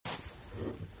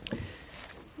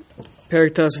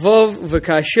Perek Tasvov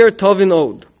v'kasher tovin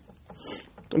od.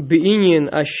 Be'inyan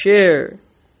asher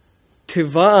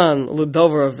tiva'an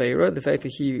l'davar aveira, the fact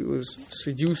that he was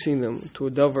seducing them to a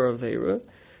davar aveira.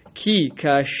 Ki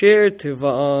kasher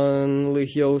tiva'an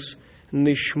lihyos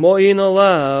nishmo'in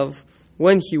alav,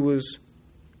 when he was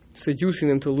seducing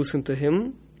them to listen to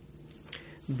him.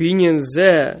 Binyan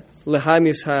zeh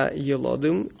lehamis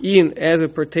ha-yelodim, in as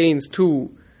it pertains to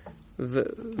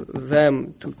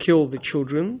them to kill the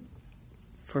children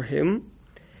for him.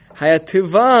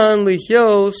 Hayativan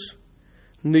lihyos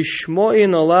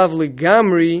nishmo'in alav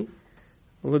legamri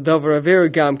ledavar aver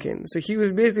gamkin. So he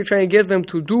was basically trying to get them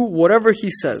to do whatever he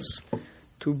says,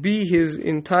 to be his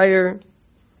entire,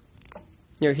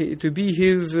 to be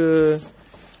his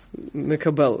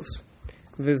mekabelos.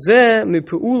 V'zeh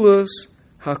mipeulos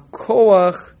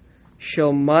hakoach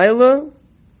shel maila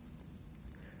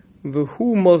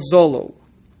v'hu mozolo.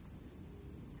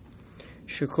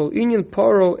 Shekol inyan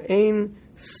paro ein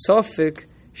safik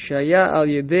shaya al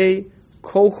yedei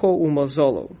kocho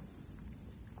umazolo.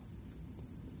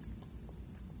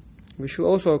 V'shu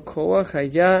also koach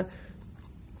haya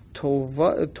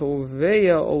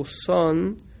toveya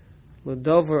osan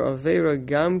l'davar avera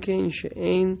gamkein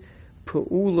she'ein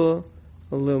pe'ula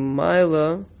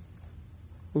l'mayla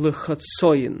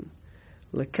l'chatsoyin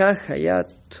lekach haya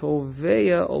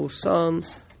toveya osan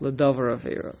l'davar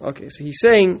avera. Okay, so he's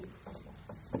saying,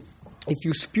 if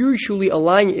you spiritually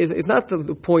align, it's not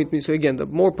the point. So again, the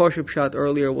more Pashup shot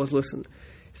earlier was, listen,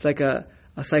 it's like a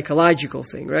psychological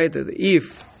thing, right? That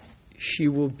if she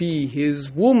will be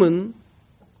his woman,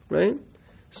 right?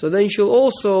 So then she'll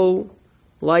also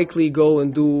likely go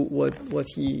and do what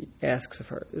he asks of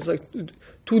her. It's like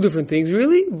two different things,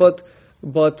 really, but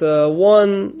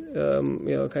one,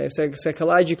 kind of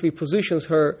psychologically positions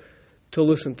her to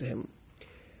listen to him.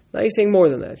 Now he's saying more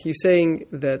than that. He's saying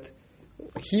that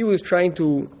he was trying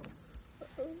to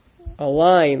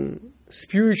align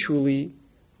spiritually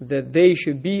that they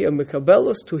should be a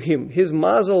mekabelos to him. His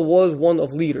mazel was one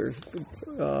of leaders.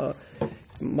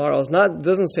 Maral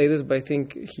doesn't say this, but I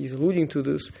think he's alluding to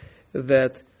this,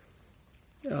 that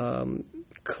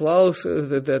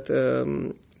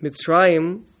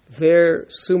Mitzrayim, their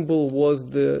symbol was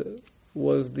the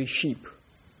sheep,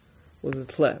 was the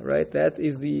tle, right? That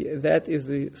is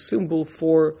the symbol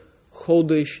for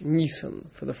Chodesh Nisan,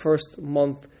 for the first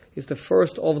month, is the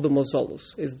first of the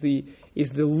mazalos, is the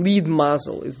lead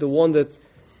mazel, is the one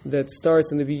that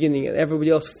starts in the beginning and everybody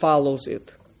else follows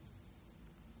it.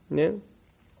 Yeah.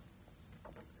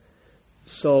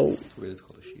 So that's why it's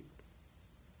called a sheep.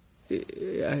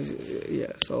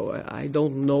 Yeah. So I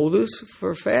don't know this for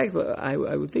a fact, but I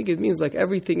would think it means like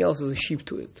everything else is a sheep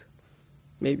to it,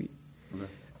 maybe. Okay.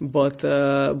 But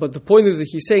the point is that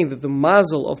he's saying that the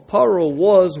mazel of Paro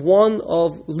was one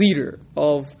of leader,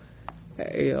 of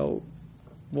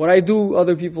what I do,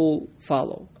 other people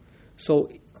follow. So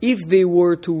if they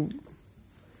were to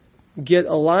get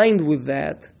aligned with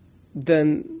that,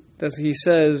 then as he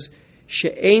says,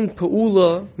 she'ein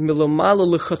pe'ula milamala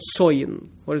lechatsoyin.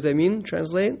 What does that mean?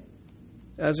 Translate,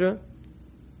 Ezra.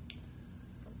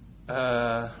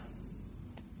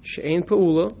 She'ein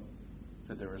pe'ula.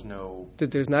 That there was no.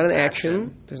 That there's not an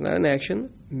action. There's not an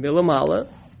action. Milamala.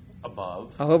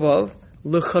 Above. Above.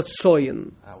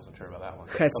 Lechatsoyin. I wasn't sure about that one.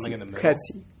 Chetzi. Something in the middle.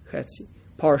 Chetzi.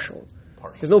 Partial.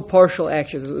 There's no partial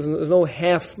actions. There's no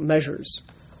half measures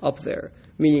up there.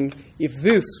 Meaning, if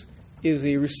this is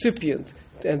a recipient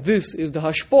and this is the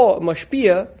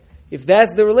mashpia, if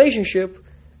that's the relationship,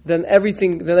 then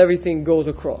everything goes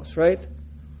across, right?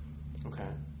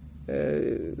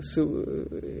 So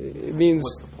it means.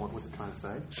 What's the point? What's it trying to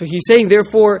say? So he's saying,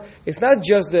 therefore, it's not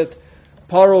just that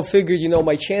Paro figured,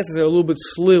 my chances are a little bit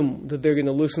slim that they're going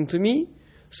to listen to me.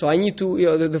 So I need to.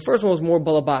 The first one was more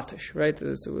balabatish, right?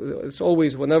 It's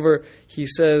always whenever he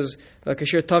says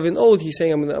kasher tavin od, he's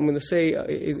saying I'm going to say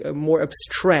a more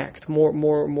abstract, more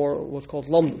what's called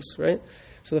lumdus, right?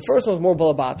 So the first one was more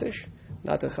balabatish,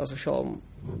 not that Chas Shalom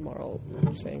Maral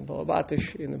saying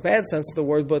balabatish in the bad sense of the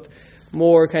word, but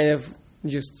more kind of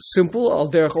just simple, al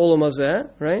derech olam hazeh,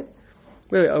 right?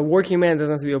 Really, a working man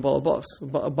doesn't have to be a balabas.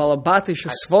 A balabatish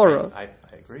svara. I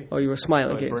agree. Oh, you were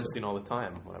smiling. I Bernstein all the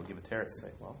time when I would give a teretz,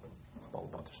 say, well, it's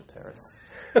balabatish a teretz.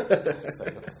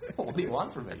 What do you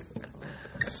want from me?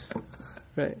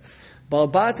 Right.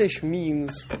 Balabatish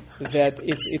means that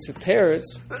it's a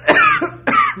teretz.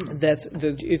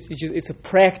 It's a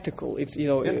practical. It's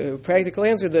a practical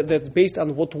answer that's based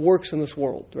on what works in this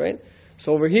world, right?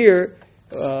 So over here,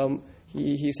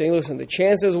 he's saying, listen, the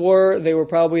chances were they were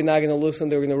probably not going to listen.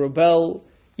 They were going to rebel,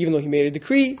 even though he made a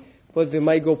decree. but they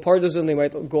might go partisan. They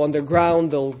might go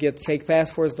underground. They'll get fake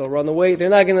passports. They'll run away. They're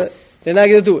not gonna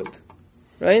do it,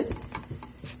 right?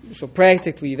 So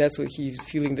practically, that's what he's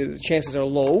feeling. The chances are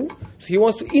low. So he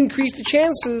wants to increase the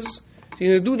chances. So he's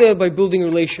going to do that by building a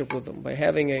relationship with them, by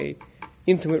having a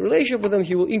intimate relationship with them.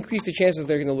 He will increase the chances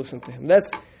they're going to listen to him.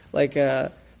 That's like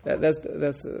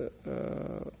that's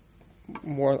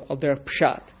more of their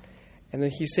pshat. And then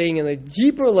he's saying in a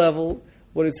deeper level,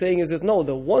 what it's saying is that no,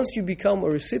 that once you become a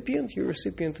recipient, you're a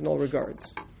recipient in all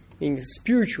regards. Meaning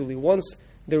spiritually, once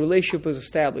the relationship is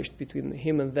established between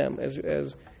him and them as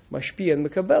mashpia and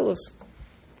mekabelos,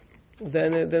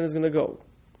 then it's going to go.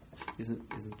 Isn't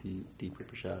the deeper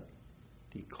pshat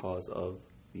the cause of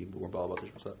the more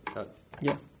balabatish pshat?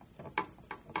 Yeah.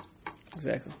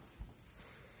 Exactly.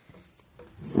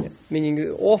 Yeah. Meaning,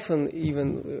 often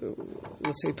even,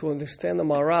 let's say, to understand the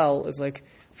morale, is like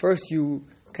first you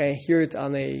kind of hear it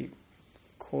on a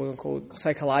quote unquote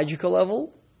psychological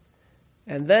level,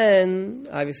 and then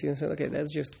obviously you say, okay,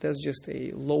 that's just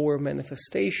a lower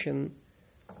manifestation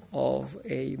of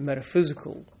a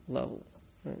metaphysical level.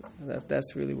 Right?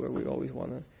 That's really where we always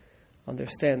want to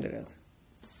understand it at.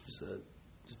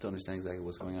 Just to understand exactly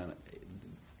what's going on.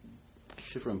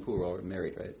 Shifra and Pur are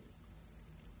married, right?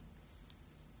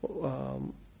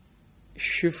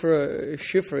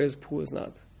 Shifra is, Pur is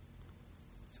not.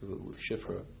 So with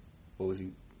Shifra,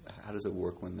 how does it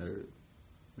work when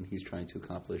he's trying to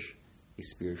accomplish a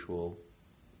spiritual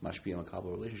mashpia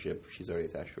makabel relationship? She's already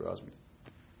attached to her husband.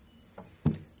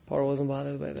 Paro wasn't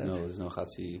bothered by that. There's no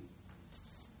chatzi.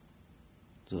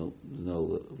 There's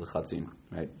no lechatzin,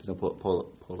 right? There's no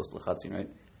polos lechatzin, right?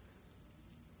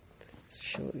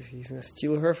 He's going to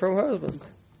steal her from her husband.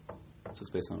 So it's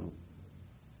based on.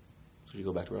 So she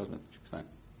go back to her husband. She'll be fine.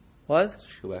 What? So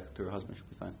she go back to her husband. She'll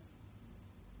be fine.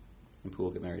 And Pur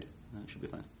will get married. She'll be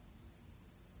fine.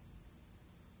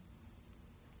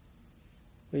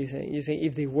 What are you saying? You're saying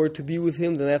if they were to be with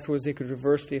him, then afterwards they could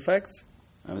reverse the effects?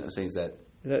 I'm saying is that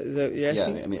yes? Yeah,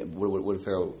 I mean, what would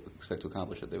Pharaoh expect to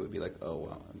accomplish? That they would be like, oh,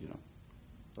 well,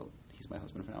 he's my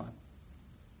husband from now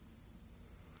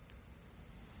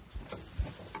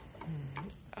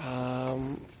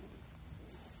on.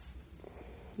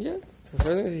 Yeah.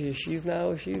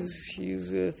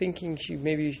 She's thinking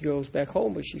maybe she goes back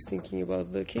home, but she's thinking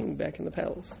about the king back in the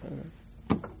palace.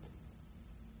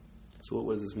 So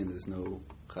what does this mean? There's no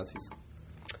chatzis?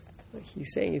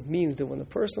 He's saying it means that when a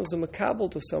person is a makabel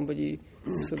to somebody,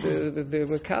 so the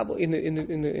makabel in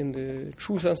the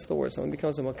true sense of the word, someone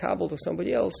becomes a makabel to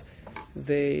somebody else,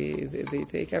 they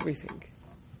take everything.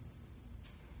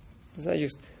 It's not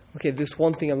just okay. This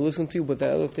one thing I'm listening to, but the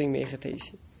other thing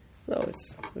meichatesi. No,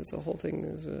 it's the whole thing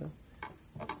is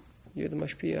you're the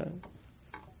mashpia.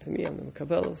 To me, I'm the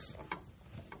makabelos.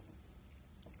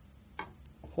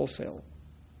 Wholesale.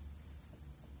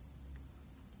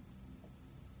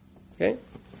 Okay.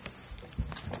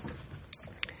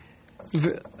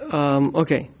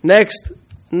 Okay. Next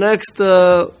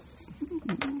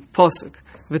pasuk.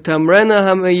 V'tamrena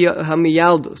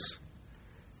hamiyaldus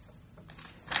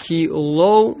ki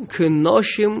lo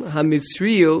kenoshim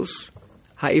hamitzrios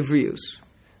ha'ivrios.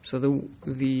 So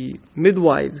the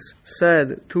midwives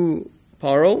said to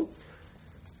Paro,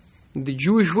 the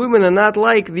Jewish women are not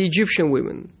like the Egyptian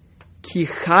women. Ki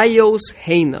chayos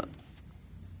heina.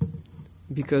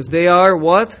 Because they are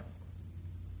what?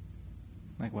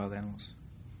 Like wild animals.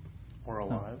 Or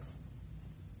alive.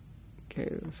 Okay,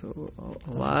 so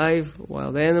alive,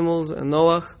 wild animals, and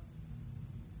Noach.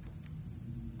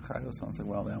 Chayos sounds like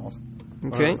wild animals.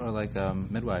 Okay. Or like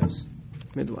midwives.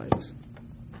 Midwives.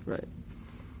 Right.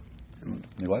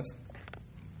 Midwives?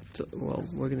 So, well,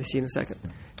 we're going to see in a second.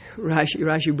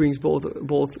 Rashi brings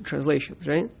both translations,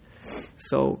 right?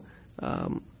 So,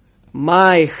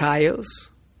 my chayos,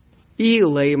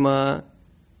 ilema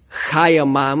chaya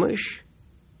mamish,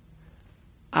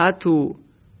 atu,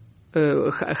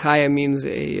 chaya means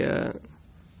a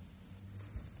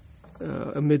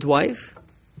midwife.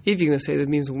 If you're going to say that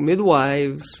means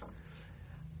midwives,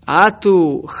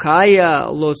 atu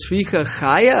chaya lo tzricha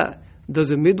chaya,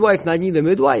 does a midwife not need a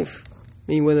midwife?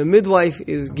 I mean, when a midwife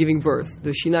is giving birth,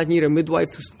 does she not need a midwife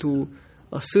to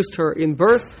assist her in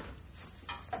birth?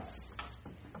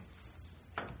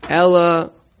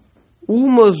 Ella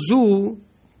umazu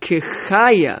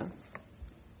kechaya.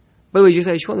 By the way,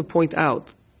 I just want to point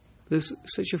out, this is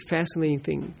such a fascinating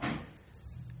thing.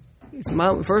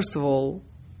 First of all,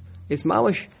 it's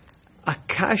mamash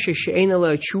akasha she'ena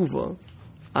la tshuva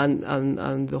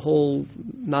on the whole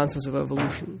nonsense of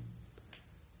evolution.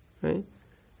 Right?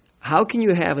 How can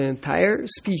you have an entire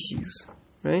species,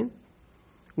 right,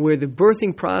 where the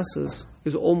birthing process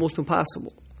is almost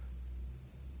impossible?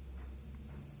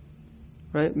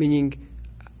 right? Meaning,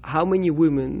 how many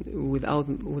women without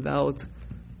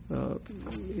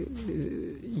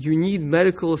you need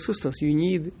medical assistance. You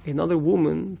need another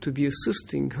woman to be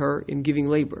assisting her in giving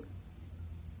labor,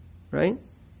 right?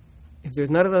 If there's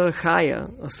not another chaya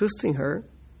assisting her,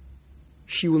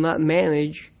 she will not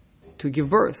manage to give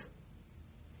birth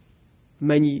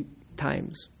many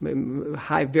times,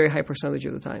 very high percentage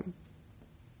of the time.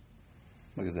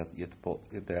 Because that you have to pull.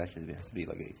 There actually has to be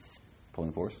like a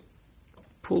pulling force.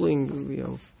 Pulling,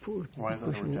 Why is that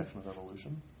a pushing. rejection of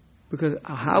evolution? Because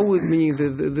how would meaning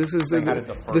this is Like, how did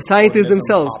the the first scientists organism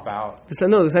themselves? pop out? The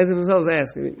scientists themselves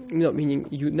ask. Meaning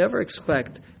you never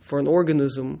expect for an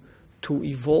organism to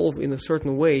evolve in a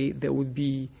certain way that would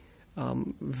be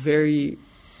very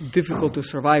difficult to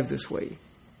survive this way,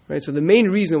 right? So the main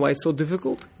reason why it's so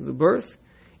difficult, the birth,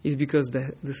 is because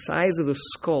the size of the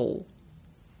skull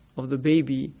of the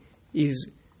baby is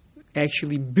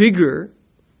actually bigger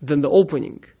than the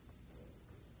opening.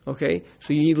 Okay,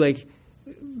 so you need like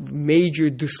major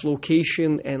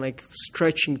dislocation and like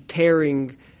stretching,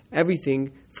 tearing,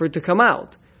 everything for it to come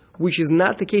out, which is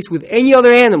not the case with any other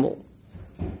animal.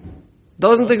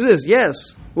 Doesn't exist. Yes.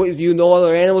 What, do you know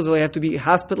other animals that have to be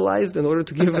hospitalized in order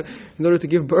to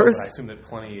give birth? But I assume that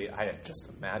I just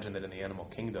imagine that in the animal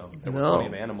kingdom there were No. plenty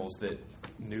of animals that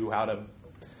knew how to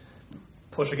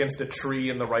push against a tree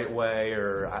in the right way,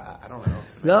 or I don't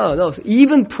know. No.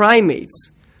 Even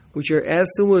primates, which are as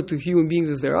similar to human beings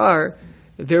as there are,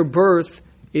 their birth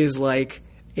is like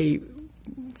a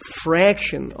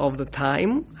fraction of the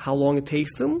time, how long it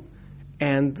takes them,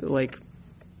 and like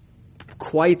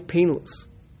quite painless.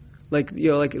 Like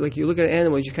you look at an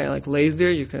animal, it just kind of like lays there,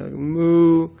 you kind of like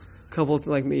moo, couple of,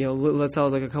 like lets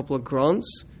out like a couple of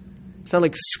grunts. It's not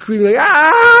like screaming like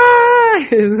ah,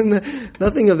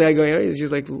 nothing of that going on. It's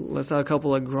just like lets out a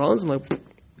couple of grunts and like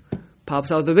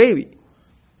pops out the baby.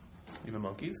 Even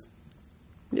monkeys?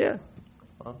 Yeah.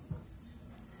 Huh?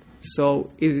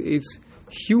 So it's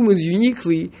humans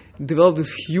uniquely developed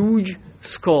this huge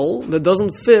skull that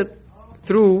doesn't fit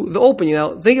through the opening.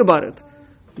 Now think about it.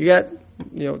 You got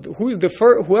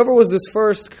whoever was this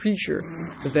first creature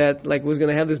that like was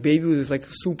going to have this baby with this like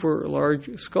super large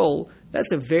skull.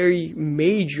 That's a very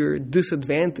major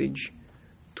disadvantage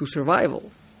to survival.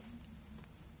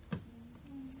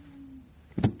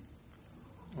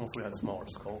 Unless we had smaller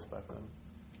skulls back then.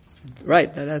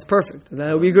 Right, that's perfect.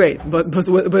 That would be great. But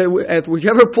at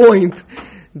whichever point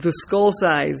the skull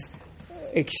size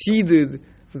exceeded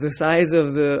the size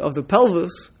of the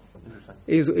pelvis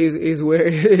is where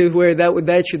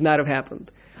that should not have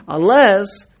happened, unless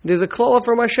there's a klola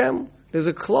from Hashem. There's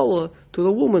a klola to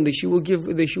the woman that she will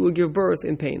give birth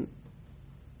in pain.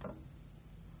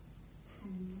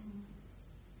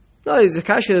 No, it's a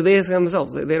kasha that they ask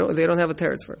themselves. They don't have a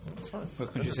teretz for it.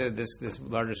 But could you say that this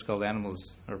larger skulled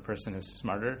animals or person is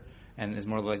smarter and is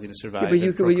more likely to survive?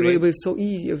 Yeah, but it's so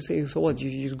easy. I'm saying, so what? You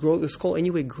just grow the skull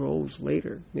anyway. Grows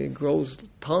later. It grows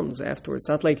tons afterwards. It's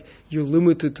not like you're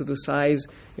limited to the size.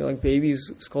 Like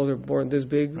babies' skulls are born this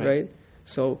big, right?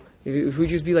 So if we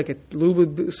just be like a little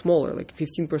bit smaller, like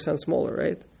 15% smaller,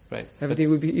 right? Right. Everything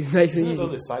would be nice and Isn't it easy. though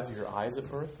the size of your eyes at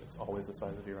birth? It's always the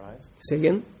size of your eyes. Say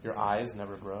again? Your eyes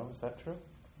never grow. Is that true?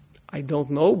 I don't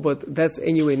know, but that's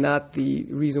anyway not the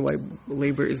reason why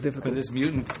labor is But difficult. this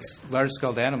mutant,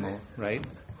 large-skulled animal, right,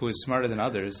 who is smarter than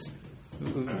others,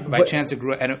 by chance it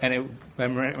grew and it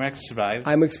miraculously survived.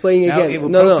 I'm explaining Now again. it will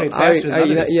No, procreate faster than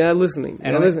others. you're not listening.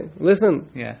 And You're not listening. Listen.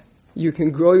 Yeah, You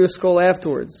can grow your skull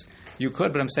afterwards. you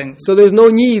could, but I'm saying So there's no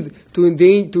need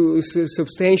to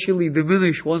substantially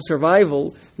diminish one's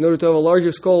survival in order to have a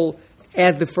larger skull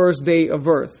at the first day of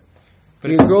birth. But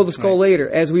You if- can grow the skull later,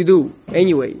 as we do,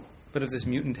 anyway. But if this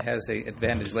mutant has an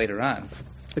advantage later on,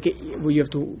 Okay, well, you have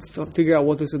to figure out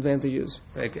what this advantage is.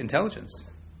 like intelligence.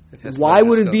 has Why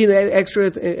would it skull. be an extra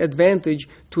advantage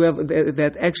to have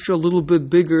that extra little bit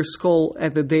bigger skull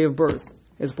at the day of birth,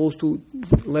 as opposed to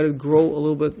let it grow a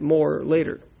little bit more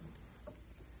later?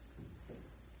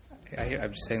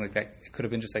 I'm just saying like that. It could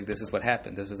have been just like this is what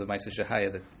happened. This was the Maisa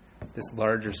Shahaya that this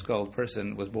larger skulled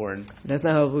person was born. That's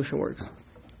not how evolution works.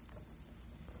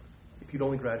 If you'd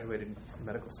only graduated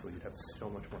medical school, you'd have so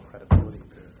much more credibility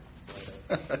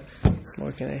to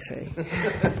What can I say?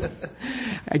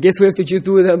 I guess we have to just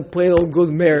do it on plain old good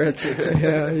merit.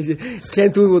 You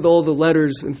can't do it with all the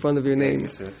letters in front of your name.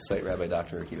 To cite Rabbi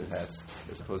Dr. Akiva Patz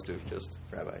as opposed to just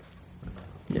Rabbi.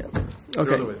 Yeah. Your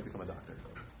Okay. other way is to become a doctor.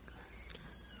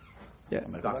 Yeah.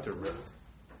 Dr. Ripped.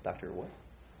 Doctor what?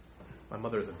 My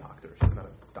mother is a doctor. She's not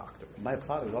a doctor. My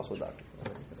father was also a doctor.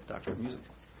 Doctor of music.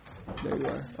 There you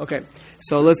are. Okay.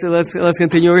 So let's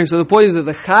continue here. So the point is that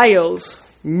the chayos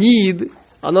need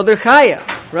another chaya,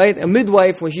 right? A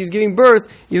midwife, when she's giving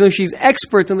birth, even though she's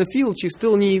expert in the field, she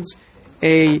still needs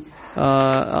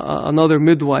another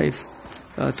midwife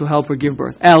to help her give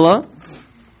birth. Ella,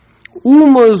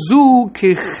 umazu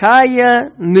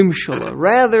kechaya nimshala.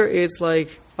 Rather, it's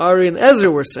like Ari and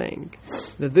Ezra were saying,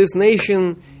 that this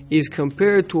nation is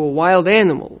compared to a wild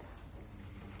animal.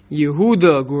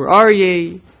 Yehuda gur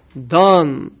Aryeh,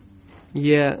 Dan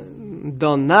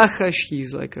Nachash,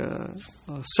 he's like a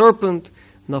serpent.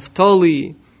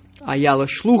 Naphtali Ayala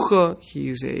Shlucha,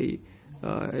 he's a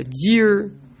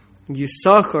deer.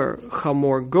 Yisachar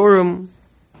Chamor Gorim,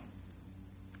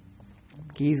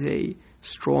 he's a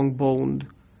strong-boned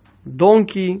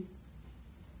donkey.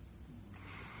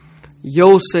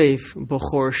 Yosef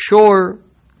Bechor Shor,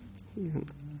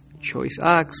 choice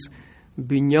ox.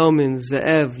 Binyamin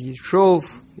Ze'ev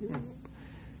Yitrov,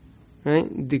 right?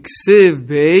 Diksiv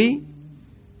Bey,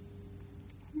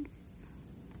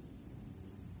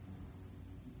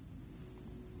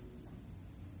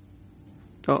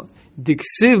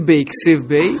 Diksiv Bey, Ksiv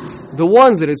Bey, the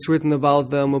ones that it's written about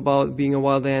them, about being a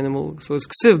wild animal, so it's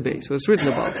Ksiv Bey, so it's written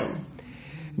about them.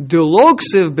 Delo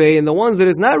Ksiv Bey, and the ones that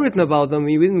is not written about them,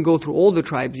 we didn't go through all the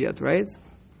tribes yet, right?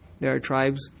 There are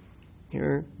tribes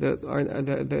here that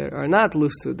are not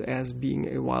listed as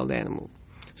being a wild animal.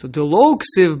 So Delo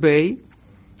Ksiv Bey,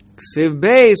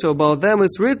 so about them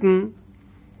it's written,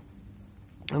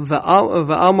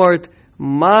 Va'amart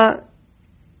ma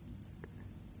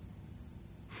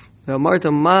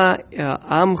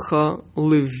amcha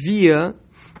levia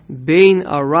bein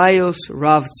arayos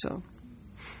ravtza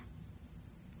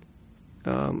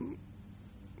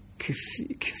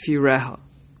kefireha.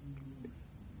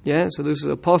 Yeah, so this is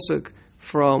a pasuk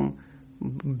from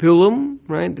Bilam,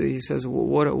 right? He says,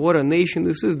 what a nation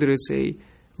this is. That it's a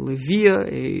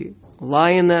levia, a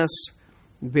lioness,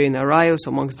 bein arayos,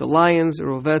 amongst the lions,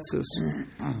 rovetzus.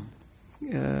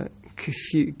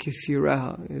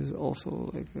 Kefireha is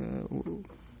also like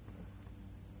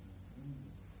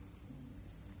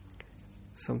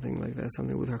something like that,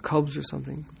 something with her cubs or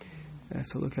something. I have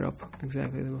to look it up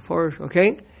exactly the Mefarish.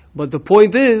 Okay, but the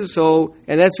point is, so,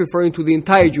 and that's referring to the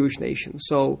entire Jewish nation.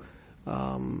 So,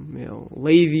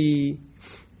 Levi,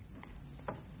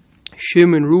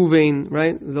 Shimon, Ruvain,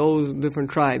 right? Those different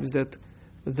tribes that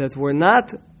were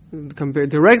not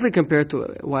directly compared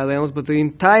to wild animals, but the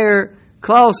entire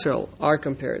Klal Yisrael are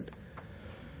compared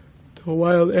to a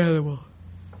wild animal.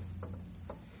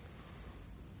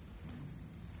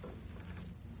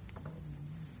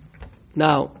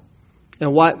 Now,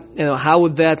 and what? How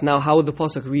would the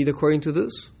pasuk read according to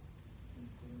this?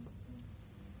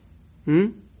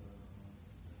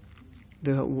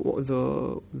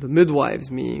 The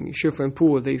midwives, meaning Shifra and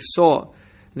Puah, they said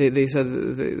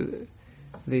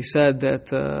that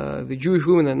the Jewish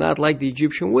women are not like the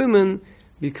Egyptian women,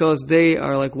 because they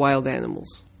are like wild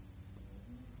animals.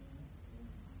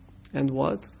 And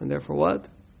what? And therefore what?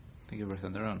 They give birth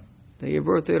on their own. They give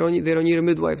birth, they don't need a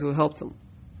midwife to help them.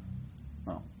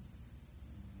 Oh.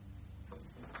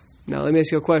 Now let me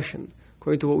ask you a question.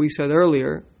 According to what we said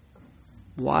earlier,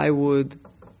 so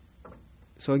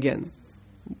again,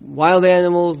 wild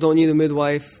animals don't need a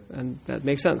midwife, and that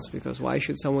makes sense, because why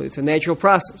should someone, it's a natural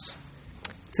process.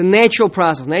 It's a natural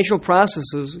process. Natural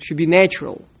processes should be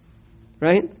natural.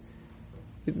 Right?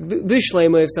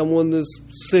 Bishlema, if someone is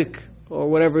sick or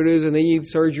whatever it is and they need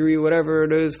surgery, whatever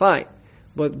it is, fine.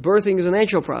 But birthing is a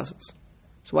natural process.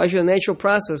 So why should a natural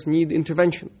process need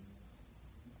intervention?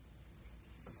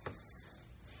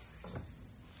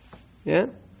 Yeah?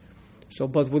 So,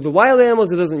 but with the wild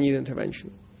animals, it doesn't need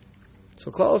intervention. So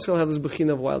Klal Yisrael have this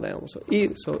bechina of wild animals. So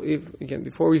if, again,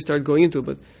 before we start going into it,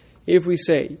 but if we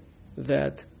say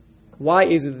that, why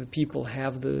is it that people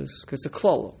have this? Because it's a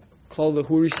klal. Klal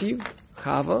who received?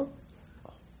 Chava,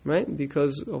 right?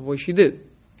 Because of what she did.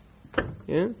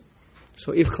 Yeah?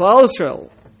 So if Klal Yisrael,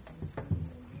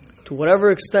 to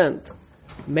whatever extent,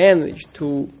 managed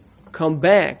to come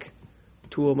back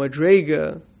to a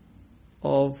madrega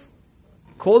of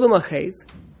kodem achet,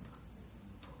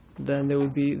 then the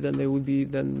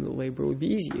labor would be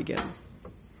easy again.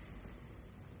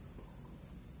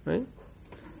 Right?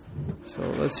 So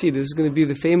let's see. This is going to be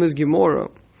the famous Gemara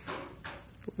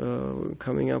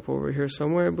coming up over here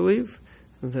somewhere, I believe,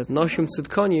 that Noshim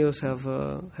Tzidkonios have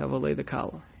a Leda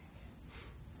Kala.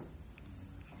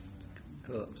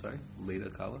 I'm sorry? Leda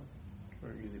Kala?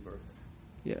 Or easy birth.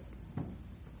 Yeah.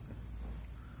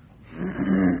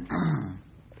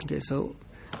 Okay, so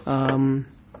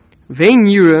Vein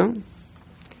Yira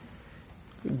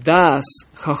Das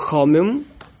Chachamim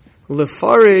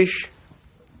Lefarish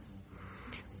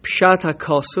Pshat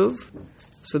HaKosov.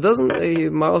 So doesn't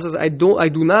Maral says, I do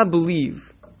not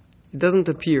believe it doesn't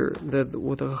appear that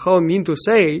what the Chacham mean to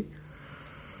say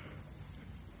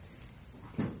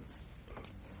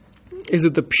is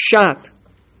that the pshat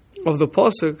of the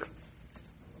pasuk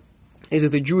is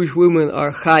that the Jewish women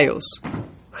are chayos.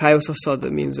 Chayos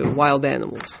asada means wild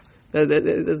animals.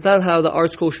 That's not how the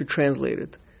art school should translate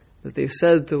it. That they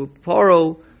said to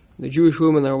Paro, the Jewish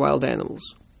women are wild animals.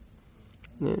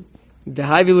 The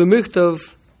Havi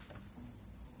Lemichtav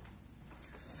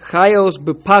chayos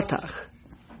bepatach.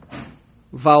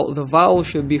 The vowel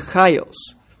should be chayos.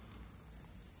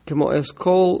 Kemo es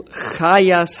kol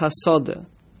chayas hasada.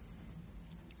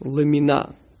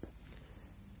 Limina.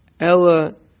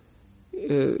 Ella,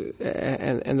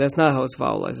 and that's not how it's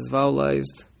vowelized. It's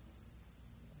vowelized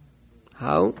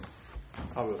how?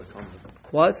 Probably the comments.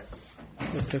 What?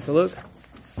 Let's take a look.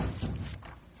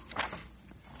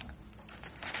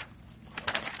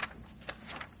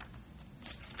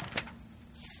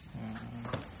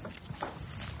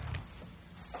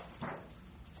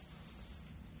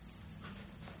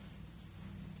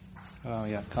 Oh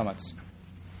yeah, comments.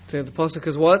 So the pasuk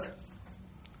is what?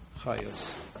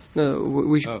 Chayos. No,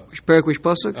 which parak, which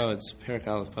pasuk? Oh, it's Perak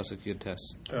Aleph Pasuk Yud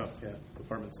Tes. Oh, yeah. The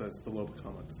department says below the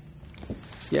comments.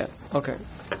 Yeah, okay.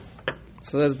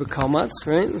 So that's b'kalmatz,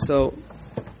 right? So,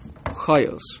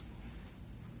 chayos.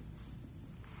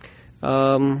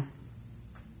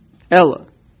 Ella.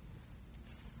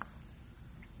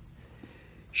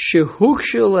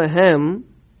 Shehukshe lehem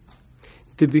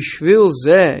debishvil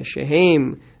zeh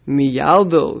shehem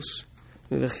miyaldos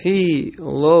v'chi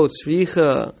lo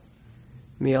tzricha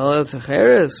miyalet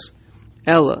acheres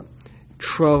Ella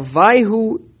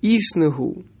travaihu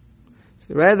isnehu.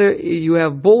 Rather, you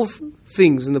have both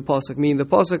things in the pasuk. Meaning, the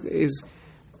pasuk is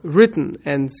written,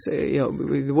 and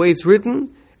the way it's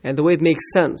written and the way it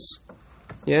makes sense,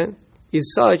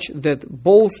 is such that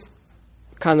both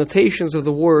connotations of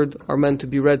the word are meant to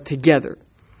be read together.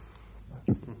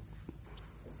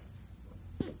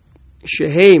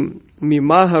 Shehem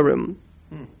mimaharim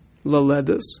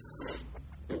laledas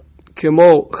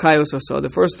kemo chayos asada.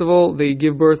 First of all, they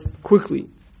give birth quickly,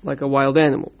 like a wild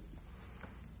animal.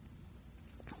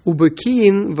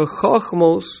 Ubekin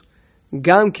v'chachmos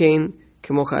gamkein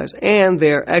kemochayos, and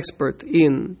they are expert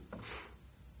in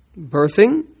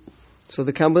birthing. So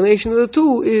the combination of the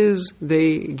two is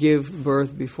they give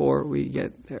birth before we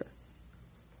get there.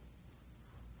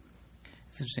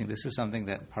 It's interesting. This is something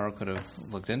that Paro could have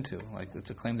looked into. Like,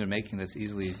 it's a claim they're making that's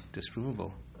easily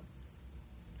disprovable.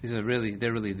 They're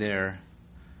really there,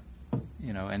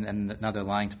 and now they're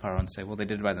lying to Paro and say, well, they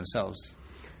did it by themselves.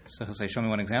 So he'll say, show me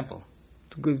one example.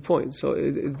 Good point. So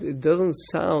it doesn't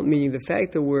sound, meaning the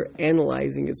fact that we're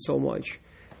analyzing it so much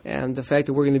and the fact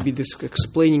that we're going to be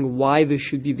explaining why this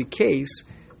should be the case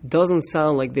doesn't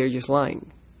sound like they're just lying.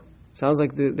 It sounds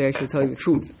like they're actually telling the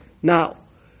truth. Now,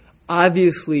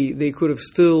 obviously, they could have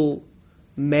still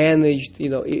managed,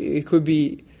 it could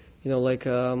be, like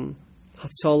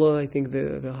Hatzalah. I think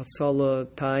the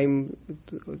Hatzalah time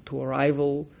to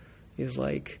arrival is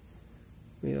like,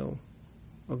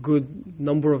 a good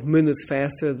number of minutes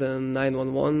faster than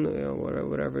 911,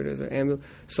 whatever it is, or ambulance.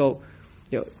 So,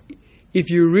 if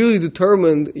you really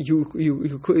determined you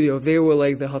could, if they were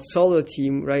like the Hatzalah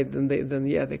team, right? Then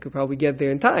they could probably get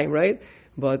there in time, right?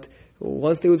 But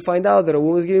once they would find out that a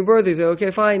woman's giving birth, they say,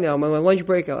 okay, fine, now I'm on my lunch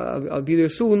break, I'll be there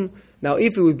soon. Now,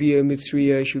 if it would be a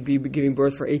Mitzriya, she would be giving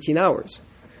birth for 18 hours,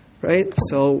 right?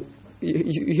 So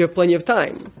you have plenty of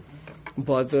time.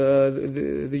 But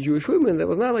the Jewish women, that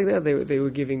was not like that. They were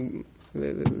giving,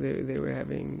 they were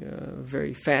having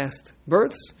very fast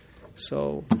births,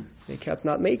 so they kept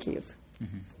not making it.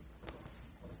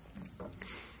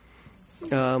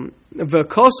 The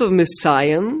cause of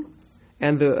Messiah,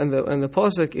 and the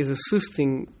pasuk is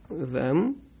assisting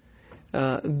them.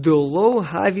 Dolo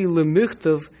havi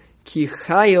lemichtav ki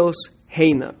chayos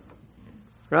heina.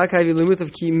 Rak havi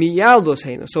lemichtav ki miyaldos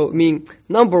heina. So, meaning,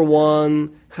 number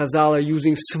one, Chazal are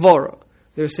using svara.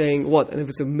 They're saying what? And if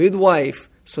it's a midwife,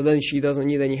 so then she doesn't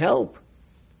need any help,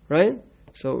 right?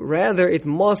 So rather, it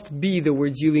must be that we're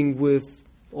dealing with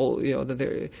all,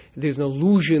 that there's an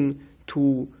allusion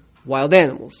to wild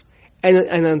animals,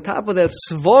 and on top of that,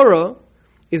 svara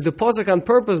is the pasuk on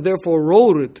purpose. Therefore,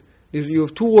 wrote it. You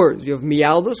have two words. You have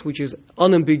mialdos, which is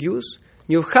unambiguous.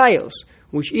 You have chayos,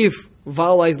 which, if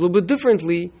vowelized a little bit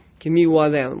differently, can mean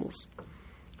wild animals.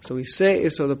 So the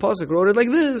pasuk wrote it like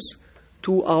this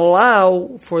to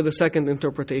allow for the second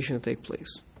interpretation to take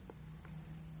place.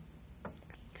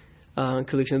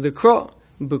 Collection of the Kra,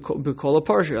 B'kol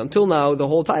Parsha. Until now, the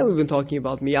whole time we've been talking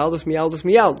about mialdos,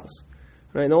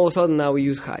 right? And all of a sudden now we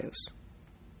use chayos.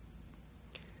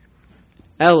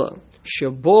 Ella,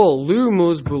 Shabol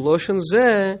Lurmuz Buloshan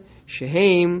Zeh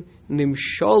sheheim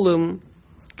nimsholim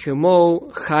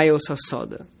kemo chayos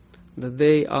hasada, that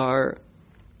they are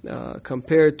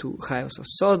compared to chayos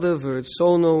hasada,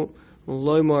 v'ritzono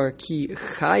loymar ki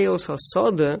chayos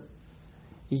hasada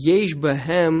yesh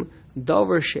behem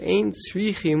davar she'ein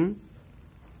tzrichim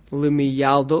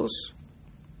lemiyaldos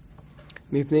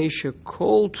mipnei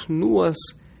shekol tnuas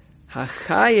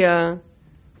hachaya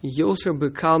yoser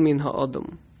bekal min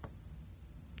ha'adam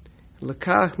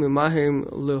lekach mimahirim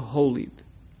leholid.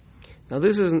 Now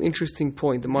this is an interesting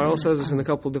point. The Maharal says this in a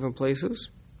couple of different places.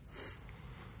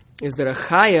 Is that a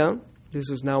chaya? This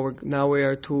is now we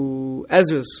are to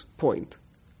Ezra's point.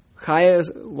 Chaya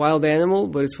is a wild animal,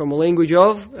 but it's from a language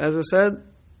of, as I said,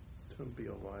 To be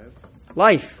alive.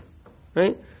 life,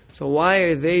 right? So why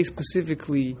are they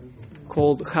specifically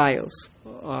called chayos?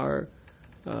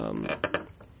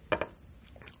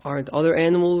 Aren't other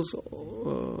animals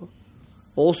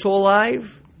also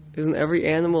alive? Isn't every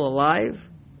animal alive?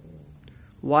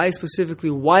 Why specifically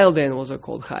wild animals are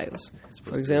called chayos?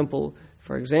 For example,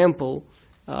 the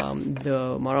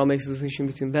Maharal makes a distinction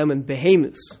between them and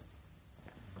behemoths,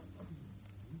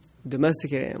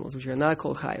 domesticated animals, which are not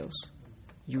called chayos,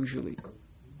 usually.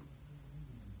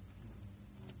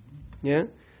 Yeah?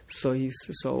 So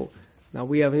now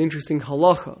we have an interesting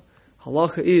halacha.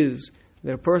 Halacha is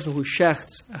that a person who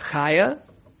shechts a chaya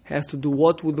has to do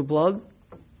what with the blood?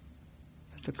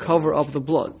 Has to cover up the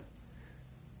blood.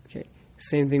 Okay.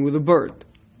 Same thing with a bird.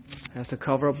 Has to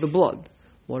cover up the blood.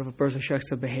 What if a person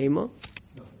shechts a behemoth?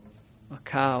 A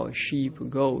cow, a sheep, a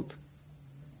goat?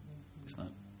 It's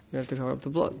not. You have to cover up the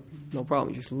blood. No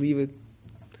problem. You just leave it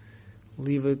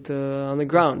on the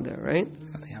ground there, right?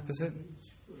 Is that the opposite?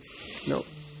 No.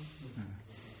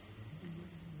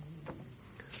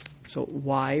 So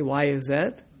why is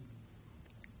that?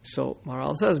 So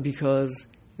Maharal says because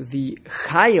the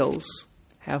chayos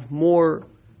have more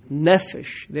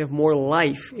nefesh, they have more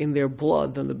life in their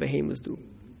blood than the behemoths do.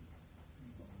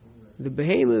 The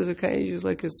behemoths are kind of just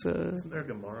like it's Isn't there a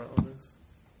Gemara on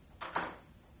this?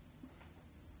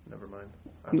 Never mind.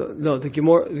 no, the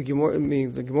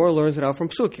Gemara learns it out from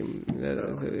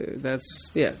Psukim.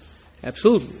 That's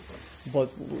absolutely. But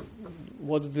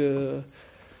what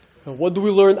do we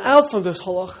learn out from this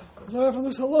halacha? We learn from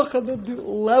this halacha that the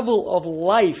level of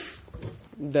life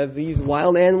that these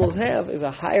wild animals have is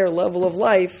a higher level of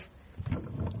life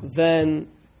than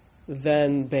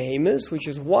behemoths, which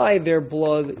is why their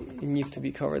blood needs to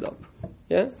be covered up.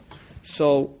 Yeah?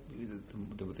 So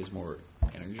There's more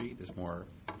energy, there's more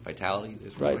vitality,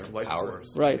 there's more Right. Life power.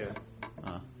 force. Right.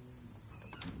 Yeah.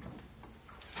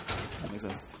 That makes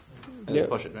sense. Yeah.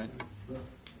 Push it, right?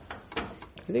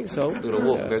 I think so. Look at a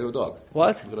wolf compared to a dog.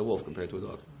 What? Look at a wolf compared to a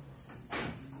dog.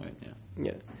 Right, yeah.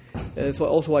 Yeah, and that's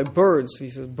also why birds. He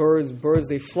says birds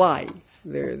they fly.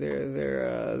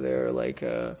 They're like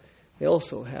they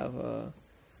also have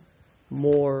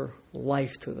more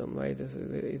life to them, right?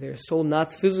 They're so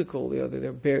not physical.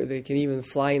 They can even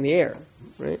fly in the air,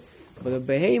 right? But a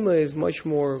behemoth is much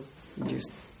more just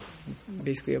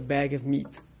basically a bag of meat,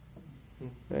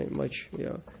 right? Much,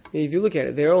 if you look at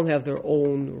it, they don't have their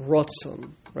own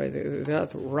rotzon, right? They're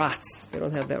not rats. They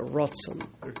don't have that rotzon.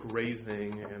 They're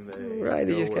grazing and they. Right,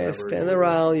 they go just kind of wherever stand you-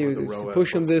 around. with the You row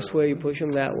push them at this what's way, you push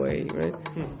them that way, right?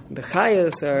 The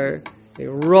chayas they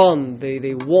run,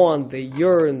 they want, they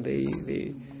yearn,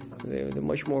 they're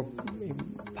much more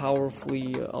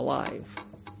powerfully alive.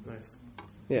 Nice.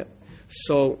 Yeah.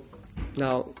 So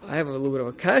now I have a little bit of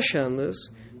a kasha on this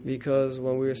because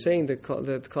when we were saying that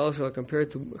Klal are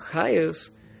compared to chayas,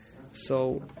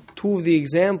 so two of the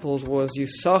examples was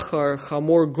Yisachar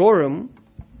Chamor Gorim.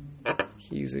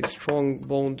 He's a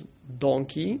strong-boned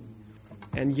donkey,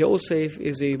 and Yosef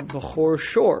is a Bechor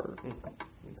Shor.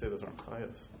 You'd say those aren't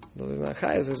chayas. Those are not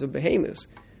chayas; those are behemoths.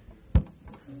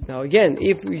 Now, again,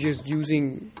 if we're just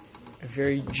using a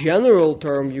very general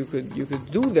term, you could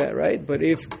do that, right? But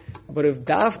if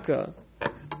dafka,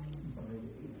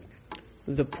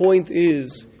 the point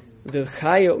is that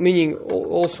chaya, meaning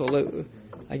also,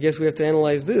 I guess we have to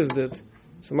analyze this. That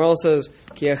Maharal says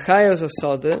ki achayos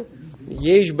asada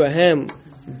yesh bahem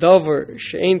davar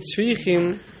she'ein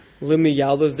tzrichim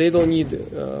lemiyaldos. They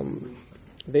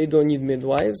don't need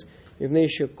midwives. Mipnei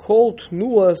shekol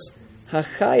tnuas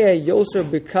hachaya yoser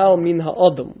bekal min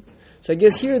ha'adam. So I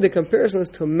guess here the comparison is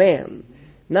to man,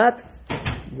 not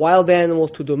wild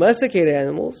animals to domesticated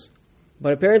animals,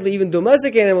 but apparently even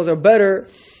domesticated animals are better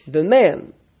than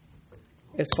man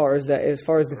as far as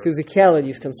the physicality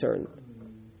is concerned.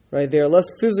 Right? They are less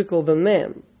physical than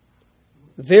man.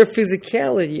 Their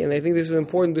physicality, and I think this is an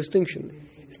important distinction,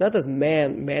 it's not that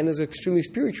man is extremely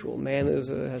spiritual. Man has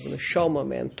an neshama,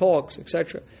 man talks,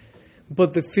 etc.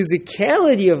 but the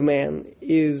physicality of man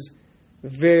is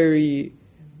very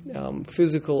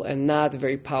physical and not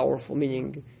very powerful,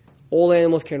 meaning all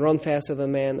animals can run faster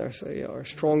than man, are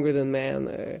stronger than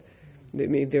man.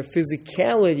 Their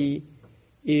physicality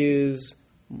is,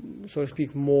 so to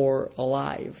speak, more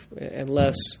alive and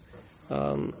less.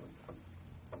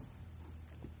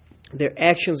 Their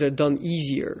actions are done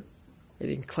easier.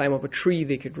 They can climb up a tree,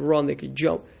 they could run, they could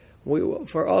jump.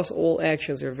 For us, all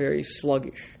actions are very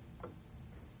sluggish.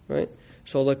 Right?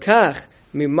 So, lakach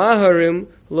mimaharim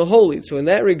laholid. So, in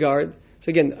that regard, so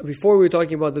again, before we were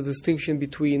talking about the distinction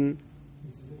between,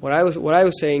 what I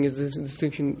was saying is the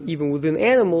distinction even within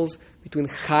animals, between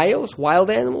chayos, wild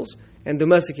animals, and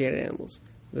domesticated animals.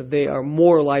 That they are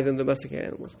more alive than domesticated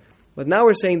animals. But now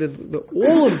we're saying that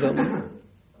all of them,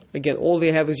 again, all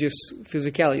they have is just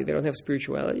physicality. They don't have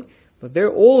spirituality. But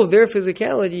all of their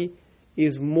physicality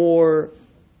is more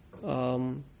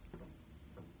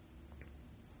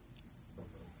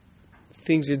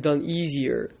things are done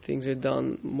easier, things are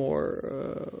done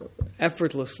more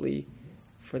effortlessly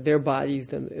for their bodies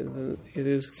than it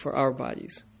is for our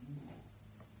bodies.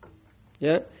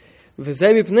 Yeah?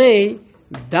 V'zeh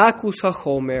dakus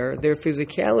hachomer, their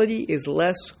physicality is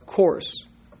less coarse.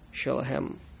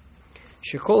 Shalahem.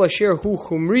 Shechol asher hu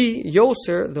chumri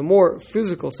yoser, the more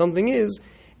physical something is,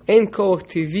 en koach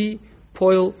tivi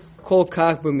poil kol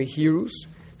kach b'mehirus.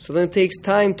 So then it takes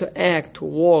time to act, to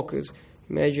walk.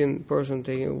 Imagine a person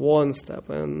taking one step,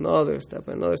 another step,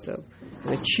 another step,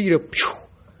 and a cheetah,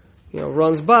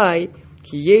 runs by.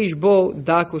 Ki yesh bo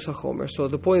dakus hachomer. So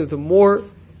the point is, the more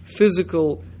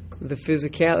physical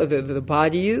the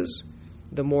body is,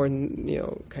 the more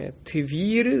kind of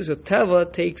tivi it is. A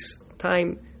teva takes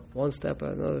time. One step,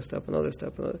 another step, another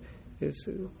step, another. It's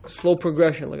a slow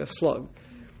progression, like a slug.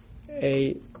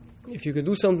 If you could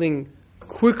do something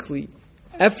quickly,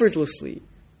 effortlessly,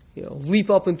 leap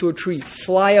up into a tree,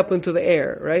 fly up into the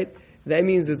air, right? That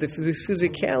means that this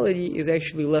physicality is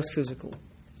actually less physical.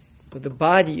 But the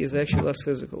body is actually less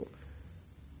physical.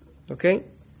 Okay?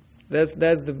 That's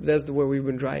the way we've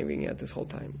been driving at this whole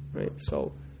time, right?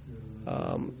 So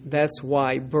that's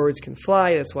why birds can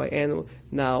fly. That's why animals.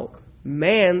 Now,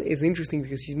 man is interesting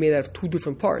because he's made out of two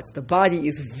different parts. The body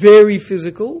is very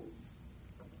physical,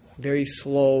 very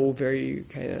slow, very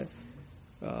kind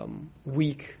of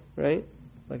weak, right?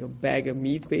 Like a bag of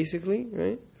meat, basically,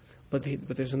 right? But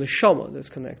there's a neshama that's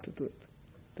connected to it.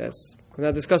 We're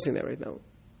not discussing that right now.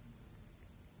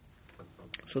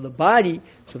 So the body,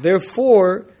 so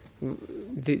therefore,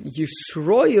 the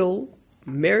Yisroel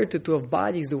merited to have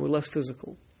bodies that were less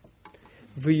physical.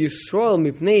 V'Yisroel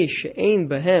mipnei she'ein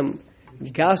behem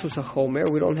gasus hachomer.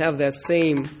 We don't have that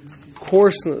same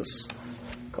coarseness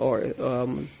or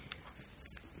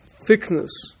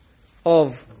thickness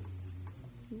of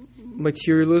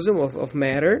materialism, of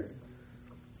matter.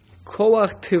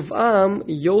 Koach tiv'am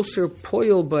yoser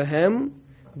poil behem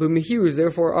b'mehirus.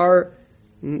 Therefore, our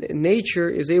nature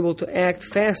is able to act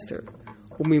faster.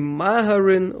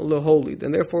 Umimaharin leholid,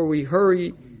 and therefore we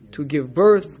hurry to give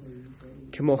birth.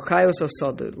 Kemochayos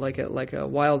asad, like a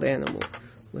wild animal.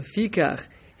 Lefikach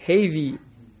hevi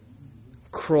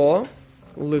kro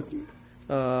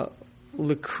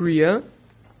lekriya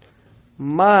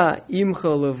ma imcha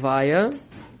levaya.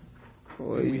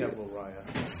 We have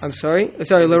Loraya. I'm sorry,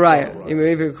 Loraya.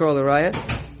 Maybe call Loraya.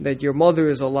 That your mother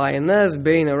is a lioness,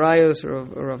 bein arayos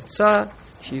ravtza.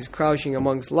 She's crouching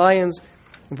amongst lions.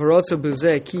 V'rotza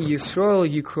b'zeh ki Yisrael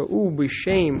yikra'u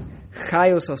b'shem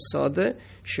chayos asade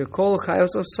shekol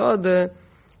chayos asade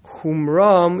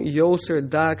humram yoser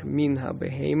dak min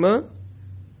habehema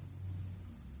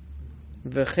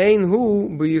v'chein hu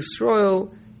b'Yisrael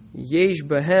yesh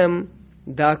behem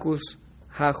dakus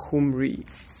hachumri.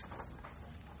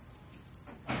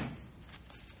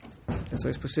 That's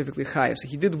why specifically chayos. So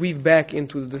he did weave back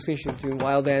into the distinction between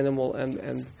wild animal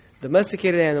and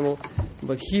domesticated animal,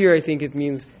 but here I think it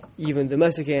means even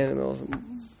domesticated animals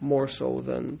more so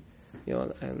than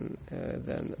than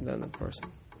a person.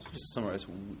 So just to summarize,